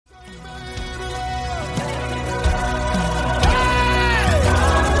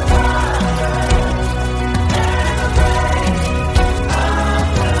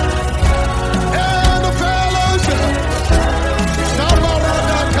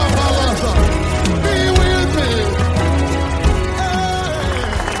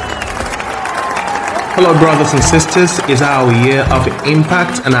Hello, brothers and sisters. It's our year of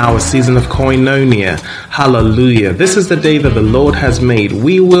impact and our season of koinonia. Hallelujah. This is the day that the Lord has made.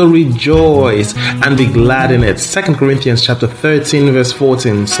 We will rejoice and be glad in it. 2 Corinthians chapter 13 verse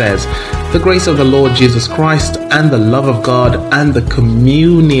 14 says, "The grace of the Lord Jesus Christ and the love of God and the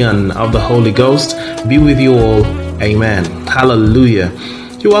communion of the Holy Ghost be with you all. Amen." Hallelujah.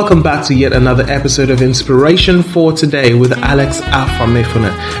 You're welcome back to yet another episode of Inspiration for Today with Alex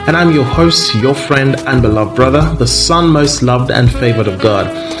Afamefuna. And I'm your host, your friend and beloved brother, the son most loved and favored of God.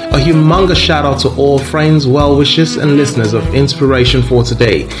 A humongous shout out to all friends, well-wishers and listeners of Inspiration for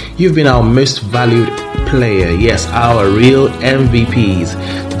Today. You've been our most valued player, yes, our real MVPs.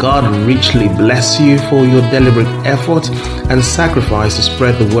 God richly bless you for your deliberate effort and sacrifice to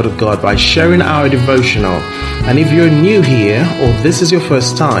spread the word of God by sharing our devotional. And if you're new here or this is your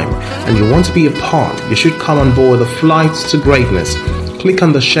first time and you want to be a part, you should come on board the flight to greatness. Click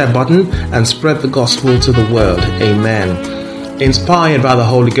on the share button and spread the gospel to the world. Amen. Inspired by the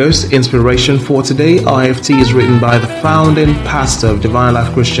Holy Ghost, Inspiration for Today, IFT is written by the founding pastor of Divine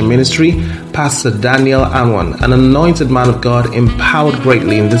Life Christian Ministry, Pastor Daniel Anwan, an anointed man of God empowered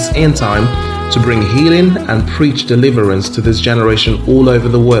greatly in this end time to bring healing and preach deliverance to this generation all over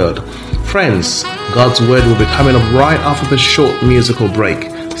the world. Friends, God's word will be coming up right after the short musical break.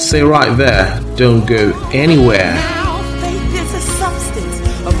 Stay right there, don't go anywhere. Now faith is the substance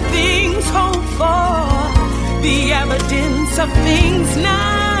of things hoped for, the evidence of things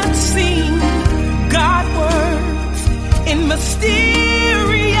not seen. God works in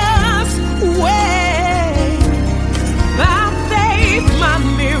mysterious ways. My faith, my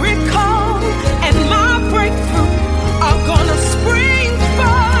miracle, and my breakthrough are gonna spring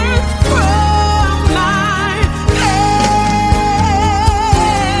forth from my pain.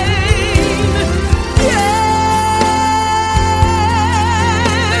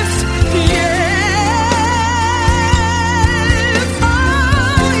 Yes, yes, oh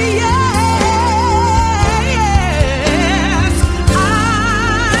yes, I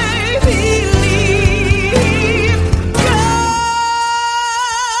believe God.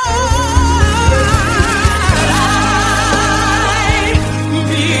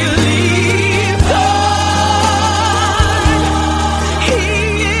 He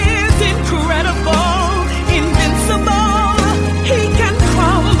is incredible, invincible. He can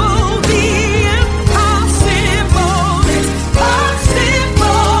crumble the impossible. It's possible. I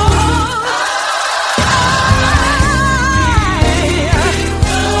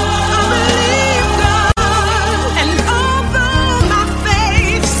believe God, and although my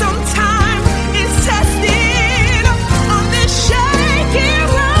faith sometimes is tested on this shaky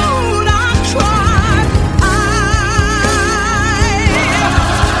road I trod,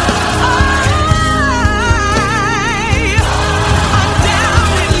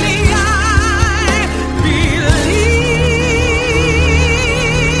 undoubtedly I believe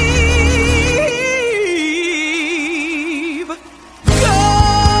God.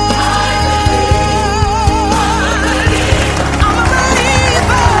 I'm a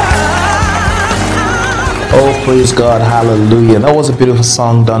believer. Oh, praise God, hallelujah. That was a beautiful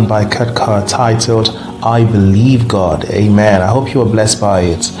song done by Kurt Carr titled, I Believe God. Amen. I hope you are blessed by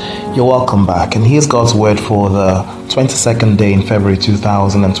it. You're welcome back. And here's God's word for the 22nd day in February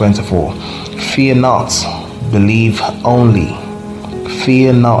 2024. Fear not, believe only.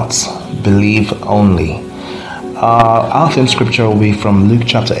 Fear not, believe only. Our theme scripture will be from Luke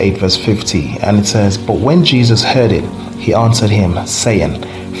chapter 8 verse 50, and it says, "But when Jesus heard it, he answered him, saying,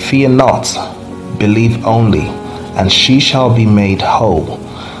 Fear not, believe only, and she shall be made whole."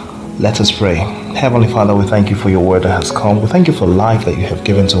 Let us pray. Heavenly Father, we thank you for your word that has come. We thank you for life that you have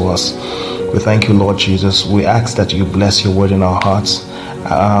given to us. We thank you, Lord Jesus. We ask that you bless your word in our hearts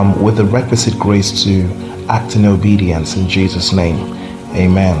with the requisite grace to act in obedience in Jesus' name.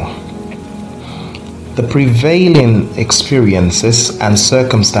 Amen. The prevailing experiences and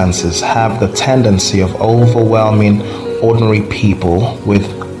circumstances have the tendency of overwhelming ordinary people with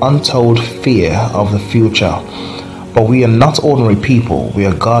untold fear of the future. But we are not ordinary people, we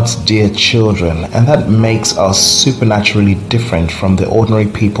are God's dear children, and that makes us supernaturally different from the ordinary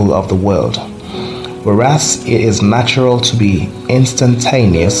people of the world. Whereas it is natural to be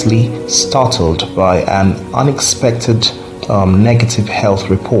instantaneously startled by an unexpected negative health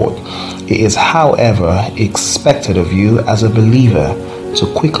report, it is, however, expected of you as a believer to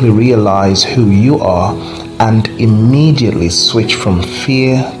quickly realize who you are and immediately switch from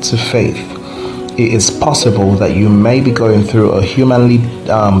fear to faith. It is possible that you may be going through a humanly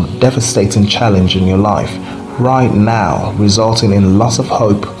devastating challenge in your life right now, resulting in loss of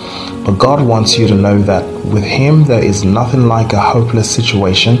hope, but God wants you to know that with Him there is nothing like a hopeless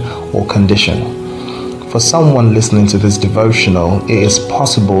situation or condition. For someone listening to this devotional, it is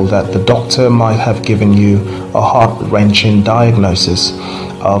possible that the doctor might have given you a heart-wrenching diagnosis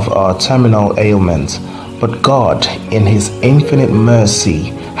of a terminal ailment, but God, in His infinite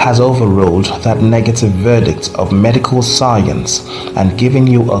mercy, has overruled that negative verdict of medical science and given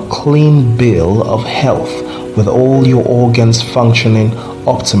you a clean bill of health with all your organs functioning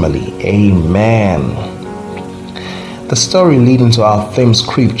optimally. Amen. The story leading to our theme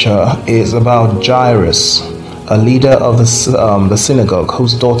scripture is about Jairus, a leader of the synagogue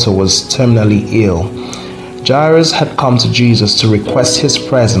whose daughter was terminally ill. Jairus had come to Jesus to request his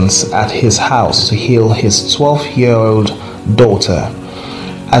presence at his house to heal his 12-year-old daughter.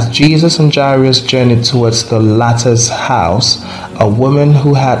 As Jesus and Jairus journeyed towards the latter's house, a woman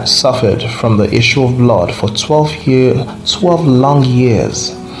who had suffered from the issue of blood for 12 long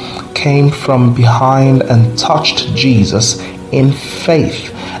years came from behind and touched Jesus in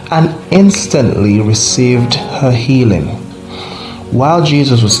faith and instantly received her healing. While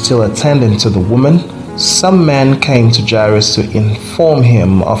Jesus was still attending to the woman, some men came to Jairus to inform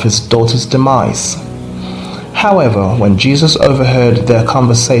him of his daughter's demise. However, when Jesus overheard their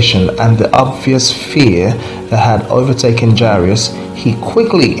conversation and the obvious fear that had overtaken Jairus, he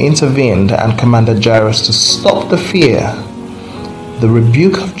quickly intervened and commanded Jairus to stop the fear. The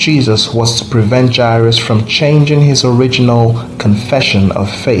rebuke of Jesus was to prevent Jairus from changing his original confession of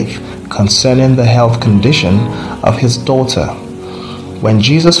faith concerning the health condition of his daughter. When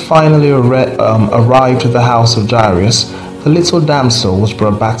Jesus finally arrived at the house of Jairus, the little damsel was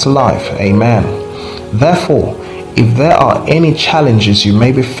brought back to life. Amen. Therefore, if there are any challenges you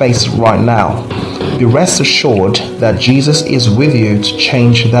may be facing right now, be rest assured that Jesus is with you to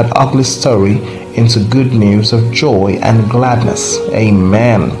change that ugly story into good news of joy and gladness.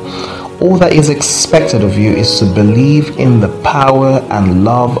 Amen. All that is expected of you is to believe in the power and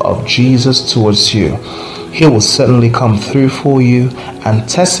love of Jesus towards you. He will certainly come through for you, and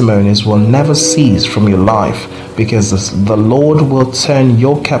testimonies will never cease from your life, because the Lord will turn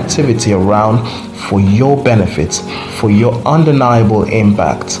your captivity around for your benefit, for your undeniable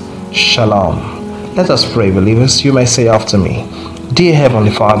impact. Shalom. Let us pray, believers. You may say after me, Dear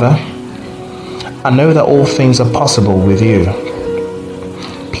Heavenly Father, I know that all things are possible with you.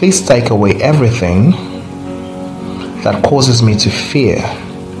 Please take away everything that causes me to fear.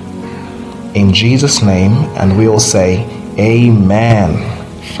 In Jesus' name, and we all say, Amen.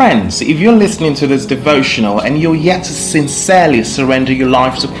 Friends, if you're listening to this devotional and you're yet to sincerely surrender your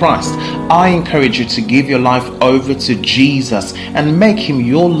life to Christ, I encourage you to give your life over to Jesus and make Him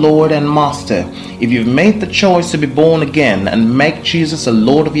your Lord and Master. If you've made the choice to be born again and make Jesus the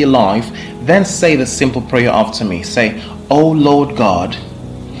Lord of your life, then say the simple prayer after me. Say, Oh Lord God,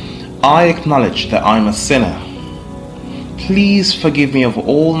 I acknowledge that I'm a sinner. Please forgive me of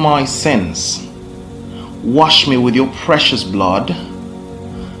all my sins. Wash me with your precious blood.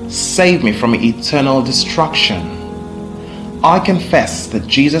 Save me from eternal destruction. I confess that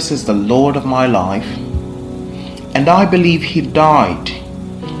Jesus is the Lord of my life, and I believe He died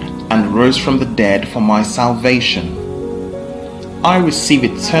and rose from the dead for my salvation. I receive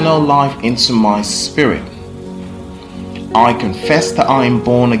eternal life into my spirit. I confess that I am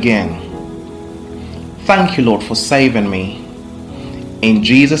born again. Thank you, Lord, for saving me. In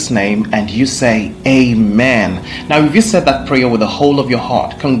Jesus' name, and you say Amen. Now, if you said that prayer with the whole of your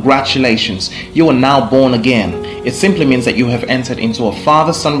heart, congratulations, you are now born again. It simply means that you have entered into a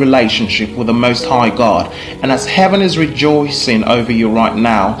father-son relationship with the Most High God. And as heaven is rejoicing over you right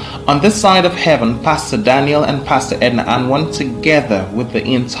now, on this side of heaven, Pastor Daniel and Pastor Edna Anwan, together with the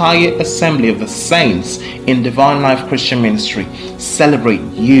entire assembly of the saints in Divine Life Christian Ministry, celebrate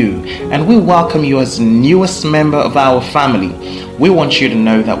you. And we welcome you as newest member of our family. We want you to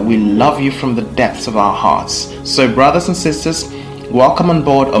know that we love you from the depths of our hearts. So brothers and sisters, welcome on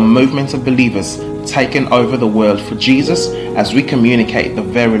board a movement of believers taking over the world for Jesus as we communicate the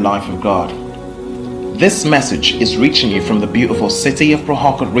very life of God. This message is reaching you from the beautiful city of Port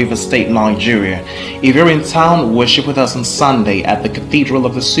Harcourt, Rivers State, Nigeria. If you're in town, worship with us on Sunday at the Cathedral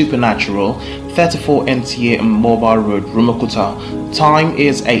of the Supernatural, 34 NTA Mobile Road, Rumukuta. Time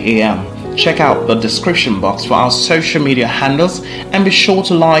is 8 a.m. Check out the description box for our social media handles, and be sure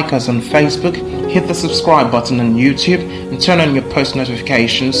to like us on Facebook, hit the subscribe button on YouTube, and turn on your post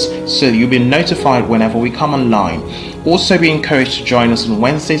notifications so you'll be notified whenever we come online. Also be encouraged to join us on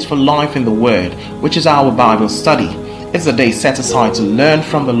Wednesdays for Life in the Word, which is our Bible study. It's a day set aside to learn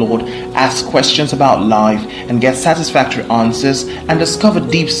from the Lord, ask questions about life, and get satisfactory answers, and discover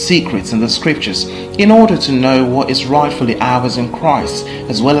deep secrets in the scriptures in order to know what is rightfully ours in Christ,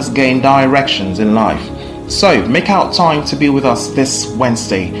 as well as gain directions in life. So make out time to be with us this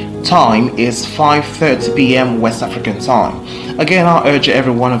Wednesday. Time is 5:30 p.m. West African time. Again, I urge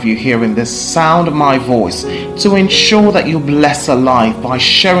every one of you hearing this sound of my voice to ensure that you bless a life by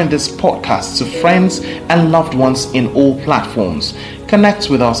sharing this podcast to friends and loved ones in all platforms. Connect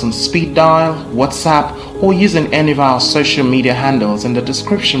with us on speed dial, WhatsApp, or using any of our social media handles in the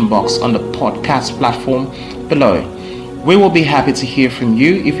description box on the podcast platform below. We will be happy to hear from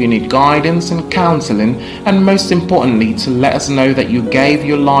you if you need guidance and counseling, and most importantly, to let us know that you gave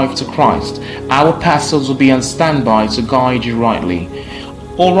your life to Christ. Our pastors will be on standby to guide you rightly.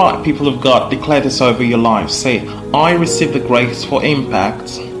 All right, people of God, declare this over your life. Say, I receive the grace for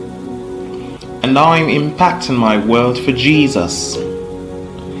impact, and I am impacting my world for Jesus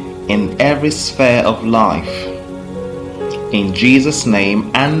in every sphere of life. In Jesus' name,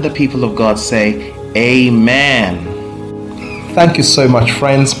 and the people of God say, Amen. Thank you so much,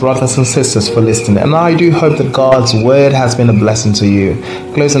 friends, brothers and sisters, for listening, and I do hope that God's word has been a blessing to you.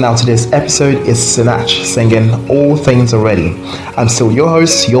 Closing out today's episode is Sinach singing All Things Are Ready. I'm still your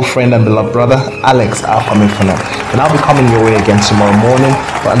host, your friend and beloved brother, Alex Alpha Mifuna, and I'll be coming your way again tomorrow morning.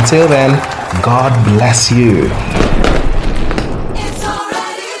 But until then, God bless you.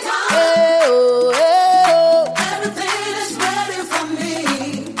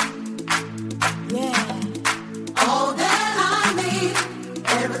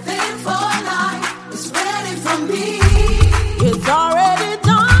 It's already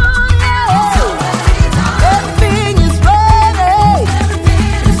done, yeah. It's already done. Everything is ready.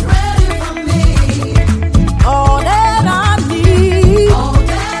 Everything is ready for me. All that I need. All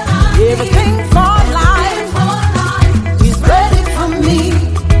that I need. Everything for life. Is ready for me.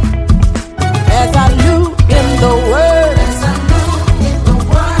 As I look in the word. As I look in the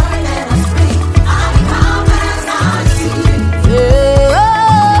word and I speak, I come as I see. Yeah.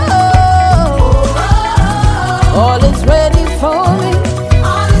 All is ready for me.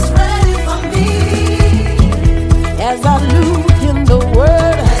 All is ready for me. As I look in the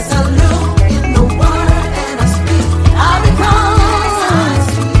word. As I look in the word and I speak, I become as I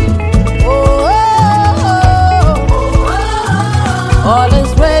see. All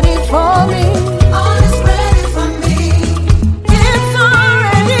is ready for me. All is ready for me. It's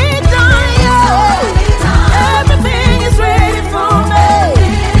already done, yeah. Everything is ready for me.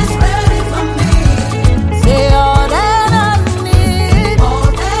 Everything is ready for me. Say all that I need. All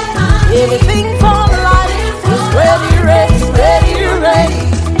that I need. Everything for life is ready, ready, ready, ready.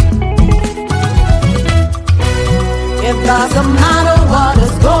 It doesn't matter what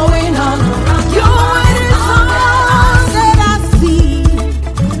is going on. You're waiting for all that I see.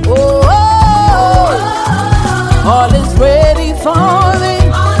 All is ready for me.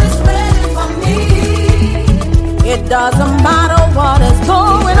 All is ready for me. It doesn't matter what is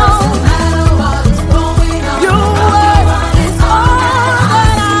going on. Your word is all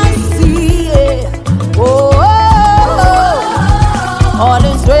that I see. Yeah. All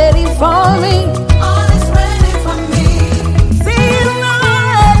is ready for me. All is ready for me. See, it's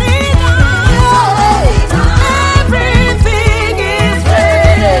already done. Everything is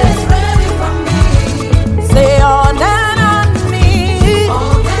ready. It's ready for me. Say all that I need.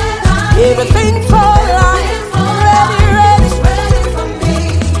 All that I need. Everything for life. Ready, ready. It's ready for me.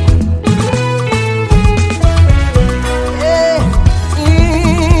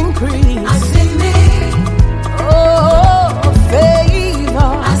 Increase. I see me.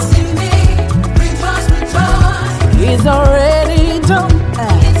 Favor. I see me. Rejoice, rejoice. It's already done.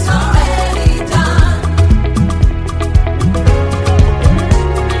 It's already done.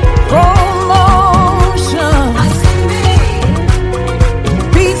 Promotion. I see me.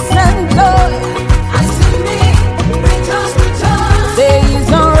 Peace and joy. I see me. Rejoice, rejoice. Say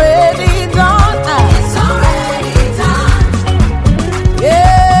it's already done. It's already done.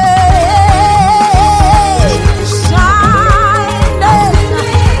 Yeah. Shining.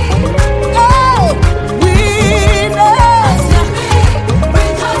 Hey. Winning. I see me.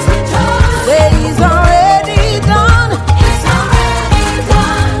 Rejoice, rejoice. Say it's already done. It's already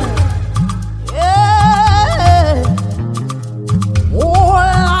done. Yeah. All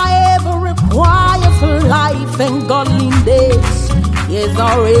I ever require for life and godliness is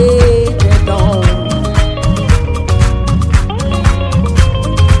already done.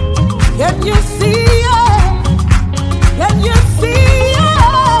 Can you see it? Can you see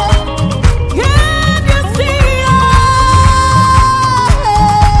it? Can you see it?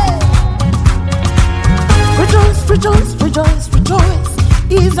 Rejoice, rejoice, rejoice, rejoice.